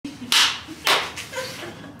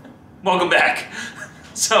Welcome back.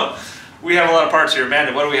 So, we have a lot of parts here.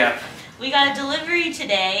 Amanda, what do we have? We got a delivery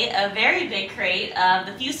today, a very big crate of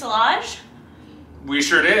the fuselage. We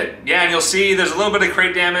sure did. Yeah, and you'll see there's a little bit of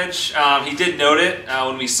crate damage. He did note it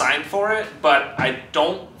when we signed for it, but I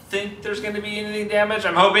don't think there's going to be anything damaged.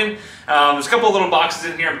 I'm hoping. There's a couple of little boxes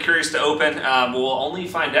in here I'm curious to open. We'll only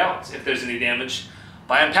find out if there's any damage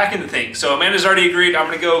by unpacking the thing. So Amanda's already agreed. I'm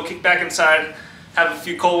going to go kick back inside, have a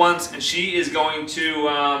few cold ones, and she is going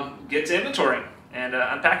to get to inventorying and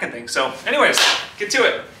unpacking things. So anyways, get to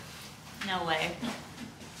it. No way.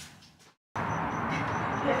 You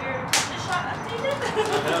have your tetanus shot updated?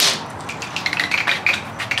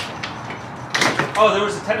 Oh, there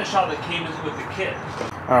was a tetanus shot that came with the kit.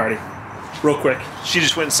 Alrighty, real quick. She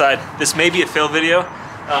just went inside. This may be a fail video.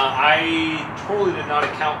 I totally did not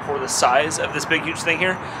account for the size of this big huge thing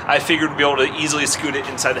here. I figured we'd be able to easily scoot it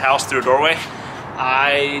inside the house through a doorway.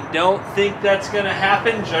 I don't think that's gonna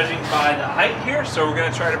happen judging by the height here, so we're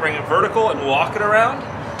gonna try to bring it vertical and walk it around.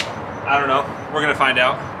 I don't know, we're gonna find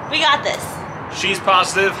out. We got this. She's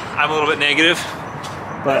positive, I'm a little bit negative,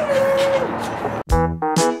 but.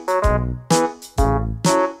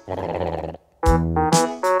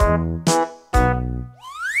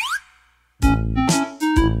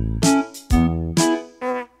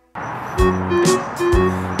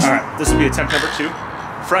 All right, this will be attempt number 2.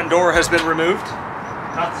 Front door has been removed.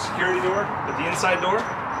 Not the security door, but the inside door.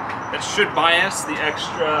 That should buy us the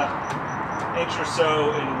extra inch or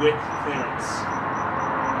so in width clearance.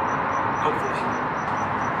 Hopefully.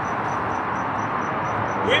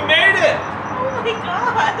 We made it! Oh my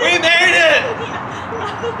god! We made it! We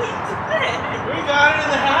did it! We got it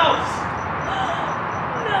in the house!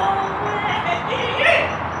 No way!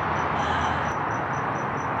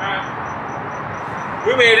 Alright.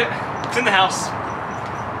 We made it. It's in the house.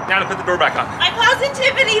 Now to put the door back on. My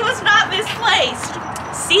positivity was not misplaced.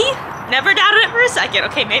 See? Never doubted it for a second.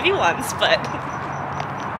 Okay, maybe once, but.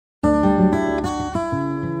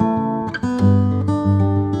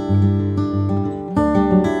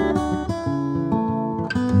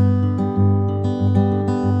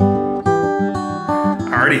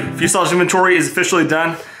 Alrighty, fuselage inventory is officially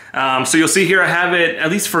done. So you'll see here I have it,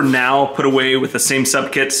 at least for now, put away with the same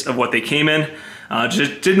sub-kits of what they came in.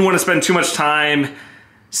 Just didn't want to spend too much time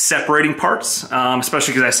separating parts,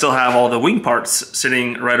 especially because I still have all the wing parts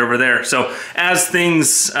sitting right over there. So as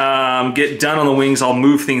things get done on the wings, I'll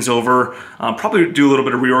move things over, probably do a little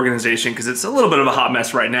bit of reorganization because it's a little bit of a hot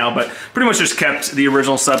mess right now, but pretty much just kept the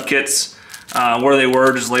original sub-kits where they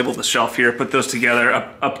were, just labeled the shelf here, put those together.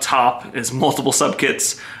 Up top is multiple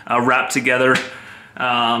sub-kits wrapped together.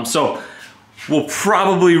 So we'll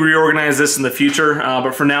probably reorganize this in the future,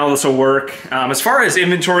 but for now this will work. As far as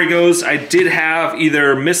inventory goes, I did have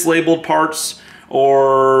either mislabeled parts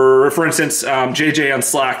or, for instance, JJ on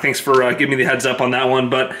Slack, thanks for giving me the heads up on that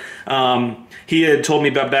one, but he had told me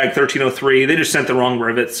about bag 1303. They just sent the wrong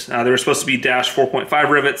rivets. They were supposed to be dash 4.5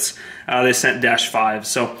 rivets. They sent dash 5.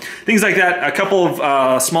 So things like that. A couple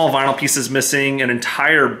of small vinyl pieces missing, an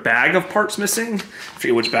entire bag of parts missing. I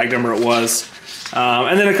forget which bag number it was.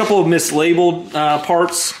 And then a couple of mislabeled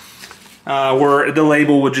parts where the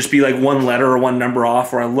label would just be like one letter or one number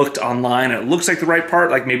off, where I looked online and it looks like the right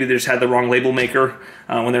part, like maybe they just had the wrong label maker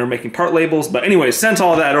when they were making part labels. But anyway, sent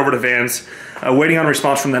all that over to Vans, waiting on a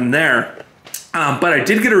response from them there. But I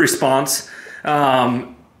did get a response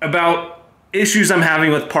about issues I'm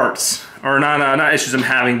having with parts. Or not issues I'm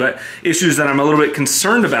having, but issues that I'm a little bit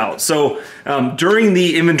concerned about. So during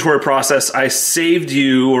the inventory process, I saved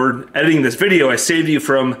you, or editing this video, I saved you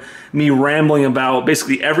from me rambling about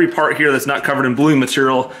basically every part here that's not covered in bluing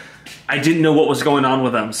material. I didn't know what was going on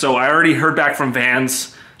with them. So I already heard back from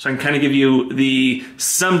Vans, so I can kind of give you the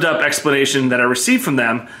summed up explanation that I received from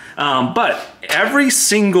them. But every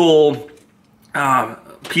single part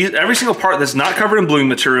that's not covered in bluing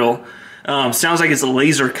material sounds like it's a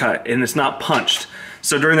laser cut and it's not punched.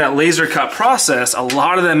 So during that laser cut process, a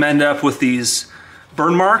lot of them end up with these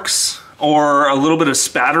burn marks or a little bit of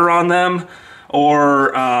spatter on them,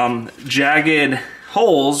 or jagged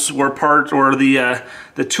holes where the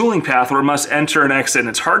tooling path where it must enter and exit. And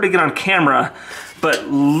it's hard to get on camera, but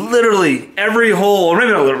literally every hole, or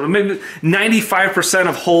maybe not literally, maybe 95%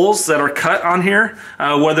 of holes that are cut on here,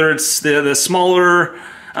 whether it's the smaller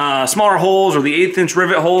holes or the 1/8 inch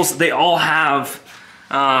rivet holes, they all have,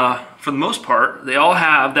 for the most part, they all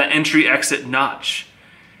have that entry exit notch.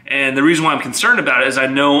 And the reason why I'm concerned about it is I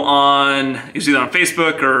know it's either on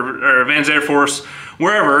Facebook or Vans Air Force,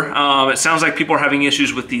 wherever, it sounds like people are having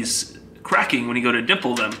issues with these cracking when you go to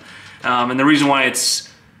dimple them. And the reason why it's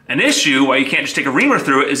an issue, why you can't just take a reamer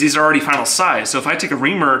through it, is these are already final size. So if I take a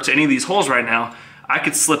reamer to any of these holes right now, I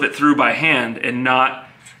could slip it through by hand and not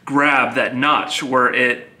grab that notch where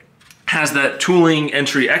it has that tooling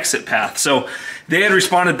entry exit path. So they had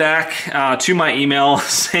responded back to my email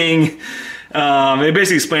saying, they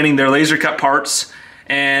basically explaining their laser cut parts,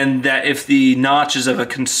 and that if the notch is of a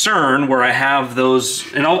concern where I have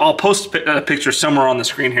those, and I'll post a picture somewhere on the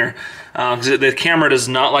screen here, because the camera does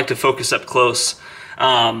not like to focus up close.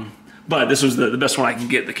 But this was the best one I can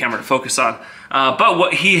get the camera to focus on. But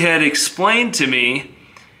what he had explained to me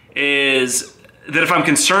is that if I'm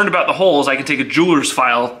concerned about the holes, I can take a jeweler's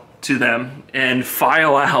file to them and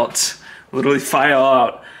file out, literally file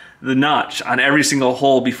out the notch on every single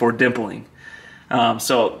hole before dimpling.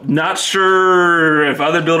 So not sure if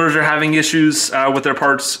other builders are having issues with their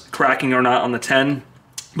parts cracking or not on the 10,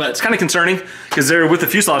 but it's kind of concerning because they're with the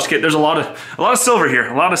fuselage kit. There's a lot of silver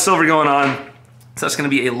here, a lot of silver going on. So that's going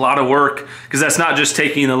to be a lot of work because that's not just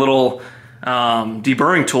taking a little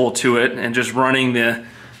deburring tool to it and just running the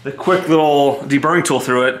quick little deburring tool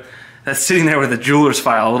through it. That's sitting there with a jeweler's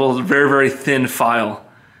file, a little very, very thin file,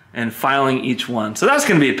 and filing each one. So that's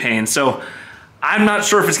going to be a pain. So I'm not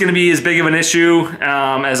sure if it's going to be as big of an issue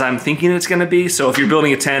as I'm thinking it's going to be. So if you're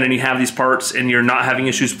building a 10 and you have these parts and you're not having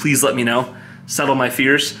issues, please let me know. Settle my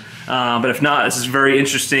fears. But if not, this is very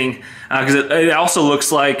interesting because it also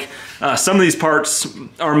looks like some of these parts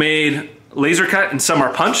are made laser cut and some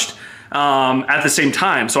are punched at the same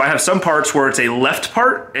time. So I have some parts where it's a left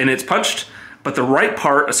part and it's punched, but the right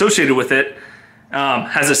part associated with it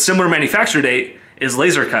has a similar manufacture date, is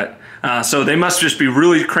laser cut. So they must just be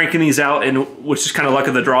really cranking these out, and which is kind of luck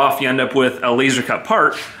of the draw if you end up with a laser cut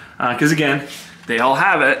part, because again, they all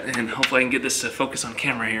have it, and hopefully I can get this to focus on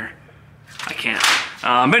camera here. I can't.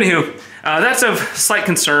 But anywho, that's of slight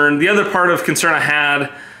concern. The other part of concern I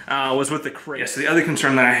had was with the crate. Yeah, so the other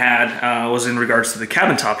concern that I had was in regards to the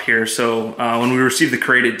cabin top here. So when we received the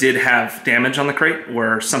crate, it did have damage on the crate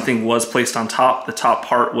where something was placed on top. The top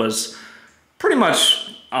part was pretty much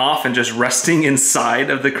off and just resting inside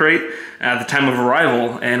of the crate at the time of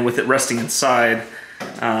arrival, and with it resting inside,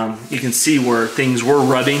 you can see where things were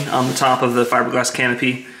rubbing on the top of the fiberglass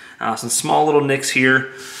canopy. Some small little nicks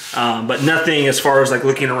here, but nothing as far as like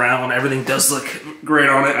looking around. Everything does look great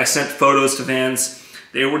on it. I sent photos to Vans.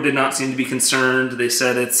 They did not seem to be concerned. They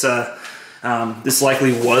said it's this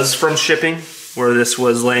likely was from shipping, where this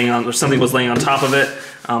was laying on, or something was laying on top of it,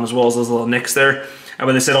 as well as those little nicks there.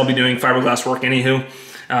 But they said I'll be doing fiberglass work anywho.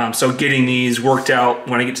 So getting these worked out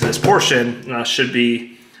when I get to this portion should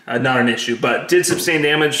be not an issue, but did sustain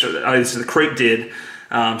damage, at least the crate did.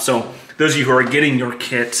 So those of you who are getting your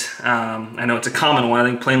kit, I know it's a common one. I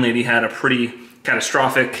think Plain Lady had a pretty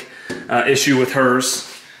catastrophic issue with hers,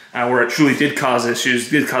 where it truly did cause issues,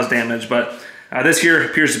 did cause damage, but this here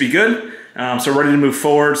appears to be good. So ready to move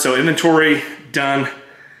forward. So inventory done.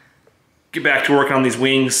 Get back to working on these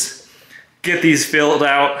wings, get these filled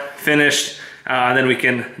out, finished, and then we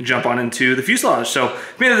can jump on into the fuselage. So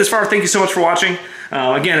if you made it this far, thank you so much for watching.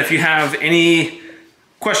 Again, if you have any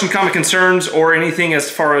question, comment, concerns, or anything as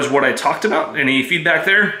far as what I talked about, any feedback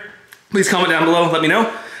there, please comment down below, let me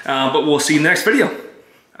know. But we'll see you in the next video.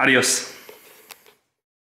 Adios.